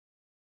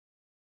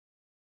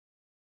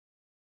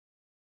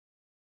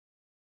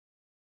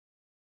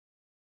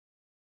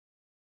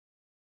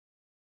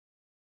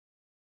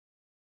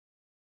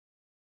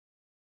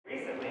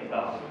recently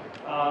though,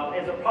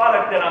 is a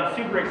product that I'm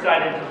super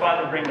excited to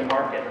finally bring to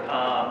market.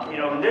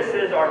 This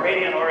is our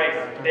Radeon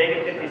RX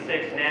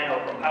Vega56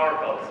 Nano from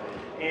PowerColor.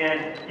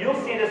 And you'll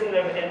see this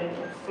in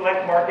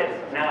select markets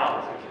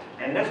now.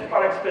 And this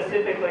product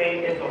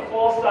specifically is a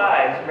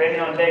full-size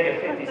Radeon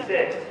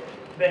Vega56,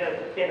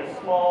 but in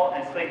a small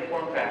and sleek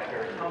form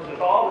factor. It comes with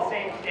all the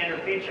same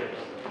standard features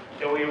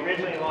that we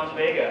originally launched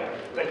Vega,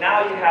 but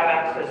now you have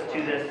access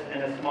to this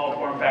in a small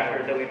form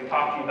factor that we've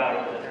talked to you about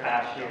over this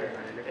past year.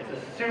 It's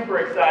a super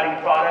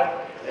exciting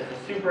product. It's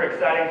super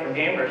exciting for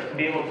gamers to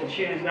be able to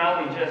choose not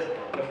only just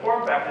the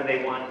form factor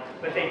they want,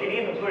 but they can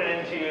even put it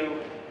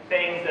into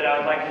things that I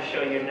would like to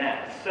show you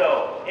next.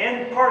 So,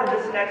 in part of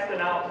this next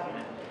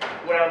announcement,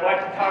 what I would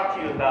like to talk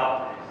to you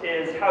about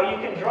is how you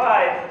can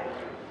drive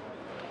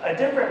a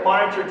different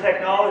monitor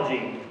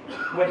technology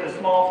with a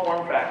small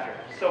form factor.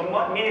 So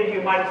many of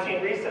you might have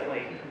seen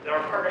recently that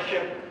our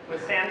partnership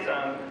with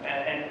Samsung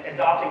and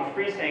adopting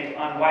FreeSync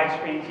on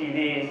widescreen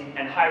TVs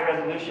and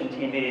high-resolution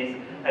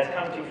TVs has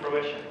come to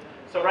fruition.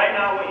 So right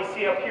now what you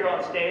see up here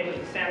on stage is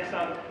a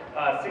Samsung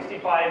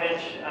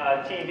 65-inch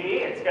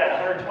TV. It's got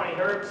 120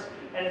 hertz,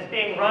 and it's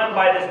being run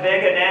by this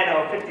Vega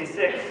Nano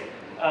 56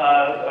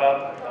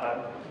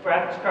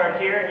 graphics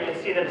card here, and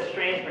you'll see that it's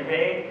Strange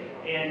Brigade.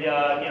 And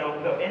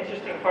the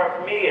interesting part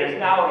for me is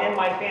now in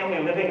my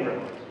family living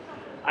room,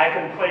 I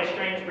can play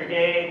Strange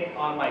Brigade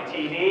on my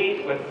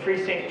TV with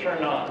FreeSync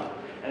turned on.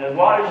 And a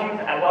lot of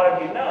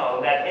you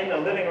know that in the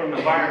living room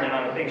environment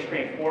on a big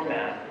screen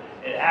format,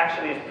 it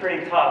actually is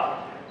pretty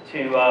tough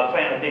to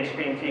play on a big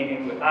screen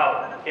TV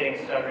without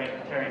getting stuttering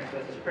and tearing. So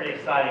this is pretty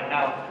exciting.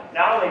 Now,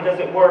 not only does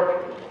it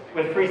work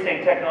with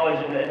FreeSync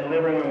technology in the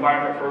living room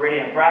environment for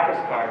Radeon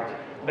graphics cards,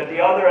 but the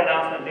other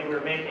announcement that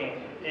we're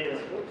making is,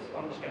 oops,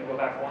 I'm just going to go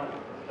back one.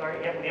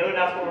 Sorry, yep, the other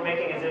announcement we're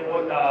making is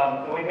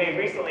that we made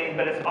recently,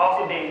 but it's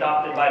also being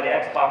adopted by the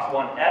Xbox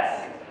One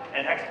S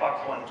and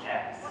Xbox One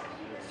X.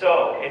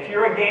 So, if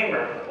you're a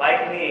gamer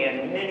like me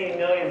and many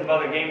millions of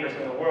other gamers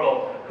in the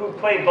world who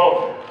play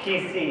both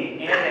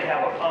PC and they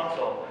have a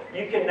console,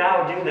 you can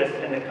now do this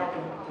in the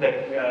comfort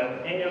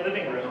in your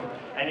living room,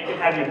 and you can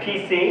have your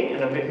PC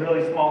in a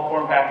really small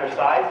form factor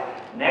size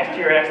next to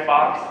your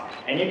Xbox,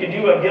 and you can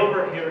do what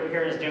Gilbert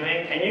here is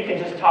doing, and you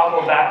can just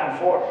toggle back and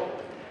forth.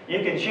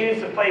 You can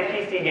choose to play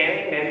PC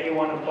gaming, maybe you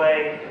want to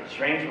play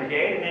Strange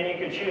Brigade, and then you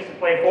can choose to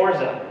play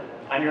Forza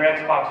on your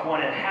Xbox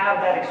One and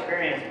have that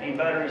experience be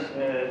buttery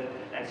smooth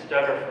and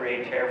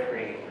stutter-free,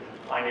 tear-free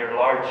on your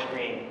large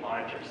screen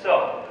monitor.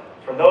 So,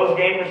 for those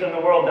gamers in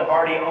the world that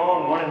already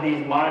own one of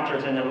these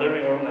monitors in the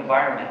living room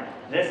environment,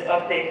 this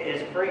update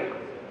is free.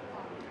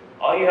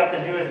 All you have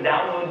to do is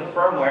download the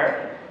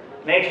firmware,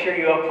 make sure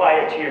you apply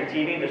it to your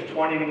TV. There's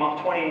 20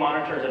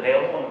 monitors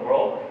available in the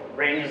world,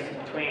 ranges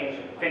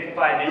between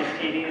 55-inch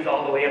TVs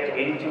all the way up to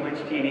 82-inch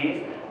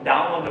TVs.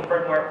 Download the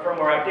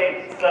firmware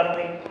update,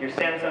 suddenly your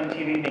Samsung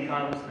TV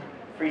becomes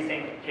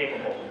FreeSync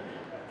capable.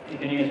 You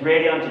can use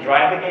Radeon to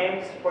drive the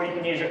games, or you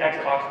can use your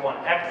Xbox One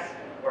X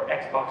or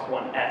Xbox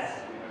One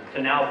S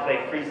to now play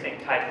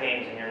FreeSync type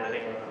games in your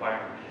living room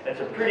environment.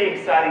 It's a pretty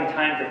exciting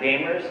time for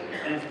gamers,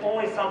 and it's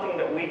only something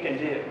that we can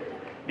do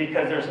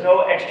because there's no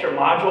extra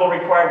module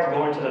required to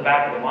go into the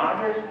back of the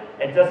monitor.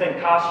 It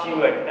doesn't cost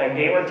you a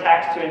gamer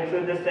tax to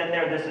include this in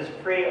there. This is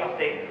free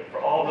update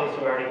for all those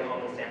who already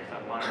own the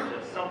Samsung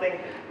monitors. It's something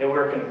that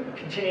we're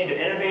continuing to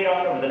innovate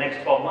on over the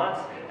next 12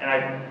 months, and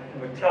I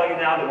would tell you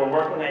now that we're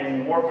working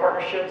on more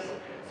partnerships,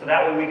 so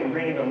that way we can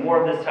bring even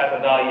more of this type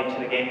of value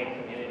to the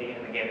gaming community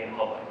and the gaming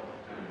public.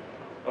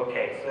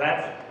 Okay, so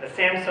that's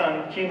the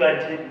Samsung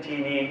QLED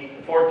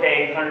TV,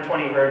 4K,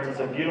 120 hertz. It's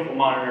a beautiful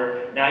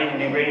monitor. Now you can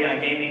do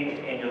Radeon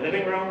gaming in your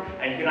living room,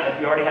 and if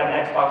you already have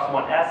an Xbox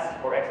One S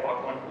or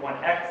Xbox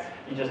One X,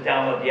 you just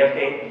download the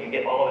update and you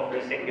get all the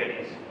FreeSync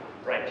goodies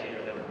right to your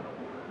living room.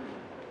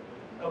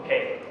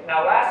 Okay,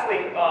 now lastly,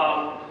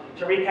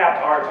 to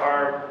recap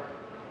our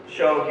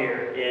show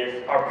here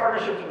is our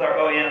partnerships with our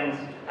OEMs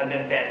have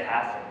been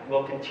fantastic.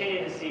 We'll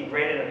continue to see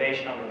great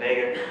innovation on the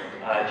Vega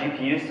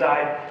GPU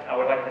side. I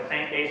would like to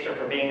thank Acer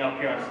for being up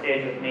here on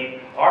stage with me.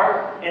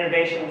 Our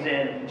innovations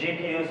in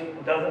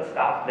GPUs doesn't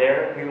stop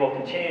there. We will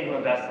continue to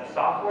invest in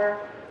software.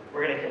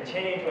 We're going to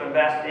continue to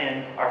invest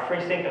in our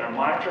FreeSync and our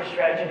monitor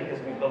strategy because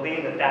we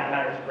believe that that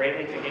matters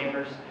greatly to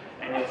gamers.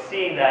 And you'll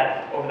see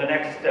that over the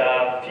next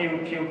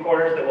few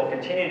quarters that we'll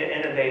continue to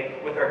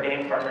innovate with our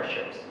game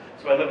partnerships.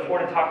 So I look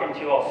forward to talking to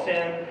you all soon,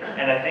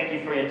 and I thank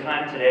you for your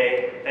time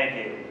today. Thank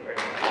you very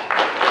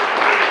much.